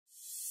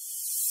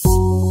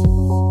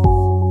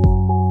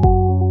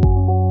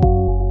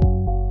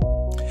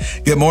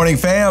Good morning,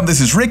 fam. This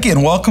is Ricky,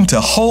 and welcome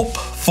to Hope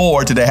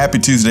for Today. Happy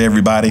Tuesday,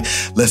 everybody.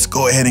 Let's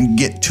go ahead and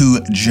get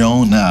to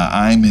Jonah.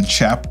 I'm in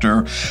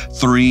chapter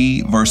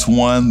 3, verse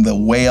 1. The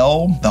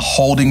whale, the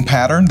holding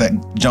pattern that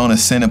Jonah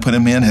sent and put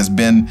him in has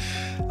been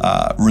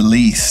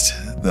released.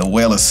 The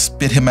whale has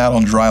spit him out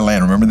on dry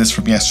land. Remember this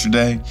from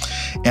yesterday?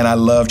 And I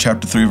love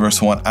chapter 3,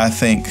 verse 1. I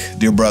think,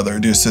 dear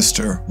brother, dear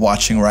sister,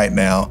 watching right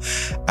now,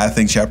 I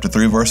think chapter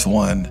 3, verse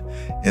 1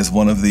 is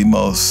one of the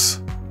most,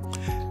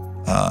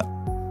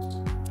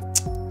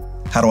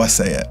 how do I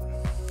say it?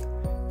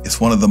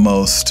 It's one of the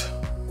most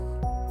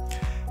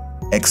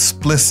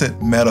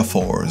explicit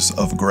metaphors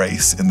of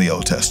grace in the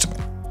Old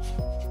Testament.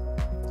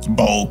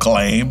 Bold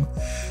claim.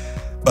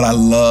 But I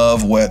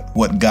love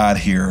what God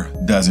here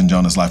does in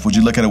Jonah's life. Would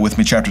you look at it with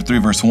me? Chapter 3,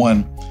 verse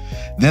 1.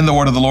 Then the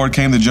word of the Lord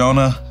came to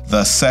Jonah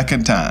the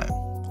second time,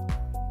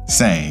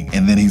 saying,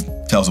 and then he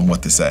tells him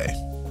what to say.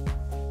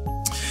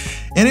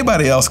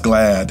 Anybody else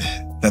glad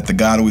that the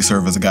God we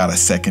serve is a God of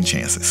second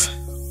chances?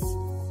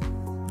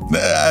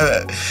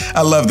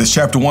 I love this.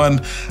 Chapter 1,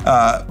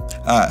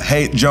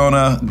 hey,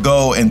 Jonah,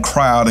 go and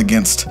cry out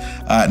against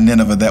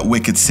Nineveh, that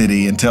wicked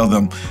city, and tell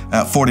them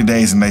 40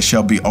 days and they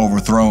shall be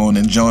overthrown.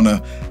 And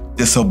Jonah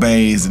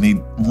disobeys and he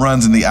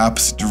runs in the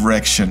opposite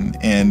direction,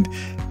 and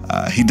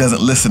he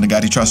doesn't listen to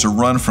God. He tries to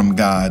run from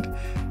God,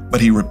 but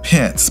he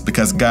repents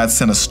because God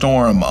sent a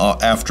storm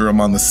after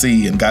him on the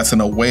sea, and God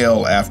sent a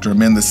whale after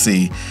him in the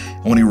sea.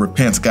 And when he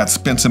repents, God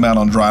spits him out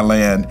on dry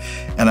land.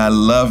 And I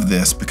love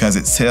this because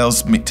it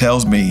tells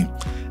me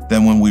that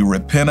when we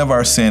repent of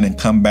our sin and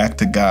come back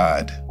to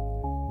God,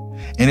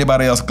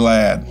 anybody else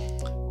glad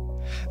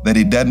that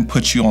he doesn't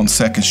put you on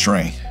second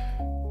string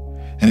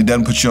and he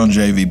doesn't put you on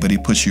JV, but he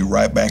puts you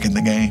right back in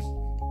the game?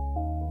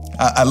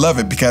 I love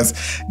it because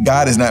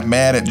God is not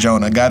mad at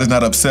Jonah. God is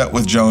not upset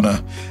with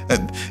Jonah.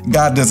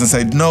 God doesn't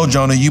say, no,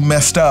 Jonah, you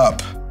messed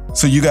up,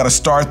 so you got to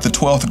start the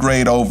 12th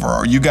grade over,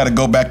 or you got to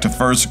go back to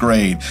first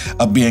grade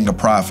of being a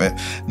prophet.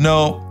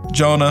 No,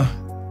 Jonah,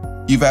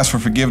 you've asked for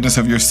forgiveness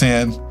of your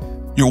sin.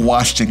 You're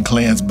washed and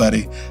cleansed,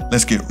 buddy.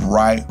 Let's get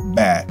right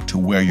back to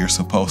where you're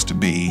supposed to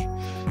be.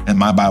 And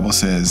my Bible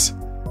says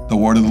the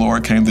word of the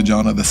Lord came to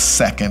Jonah the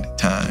second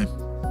time.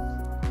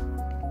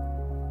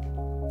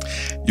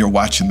 You're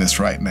watching this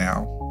right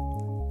now,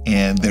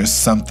 and there's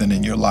something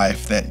in your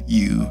life that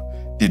you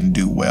didn't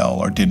do well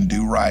or didn't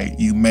do right.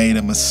 You made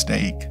a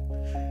mistake.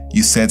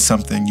 You said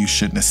something you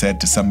shouldn't have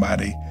said to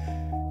somebody.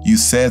 You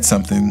said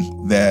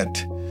something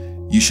that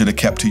you should have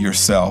kept to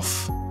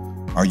yourself,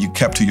 or you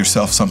kept to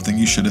yourself something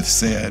you should have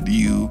said.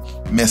 You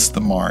missed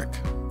the mark.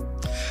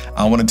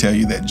 I want to tell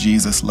you that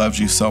Jesus loves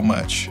you so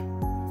much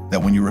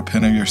that when you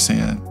repent of your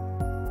sin,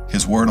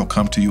 his word will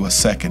come to you a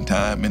second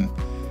time. And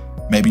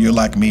maybe you're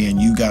like me and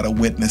you got a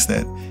witness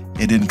that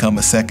it didn't come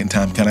a second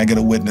time. Can I get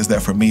a witness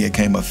that for me it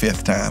came a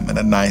fifth time and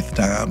a ninth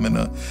time and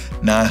a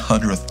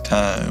 900th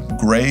time?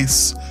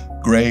 Grace,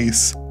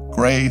 grace,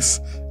 grace,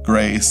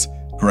 grace,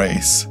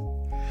 grace.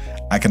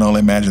 I can only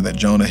imagine that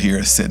Jonah here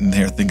is sitting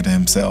here thinking to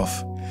himself,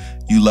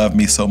 you love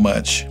me so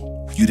much,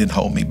 you didn't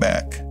hold me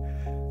back,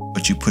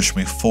 but you pushed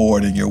me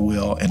forward in your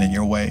will and in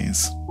your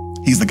ways.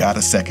 He's the God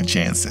of second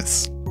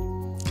chances.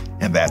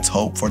 And that's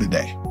hope for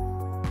today.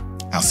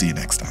 I'll see you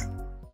next time.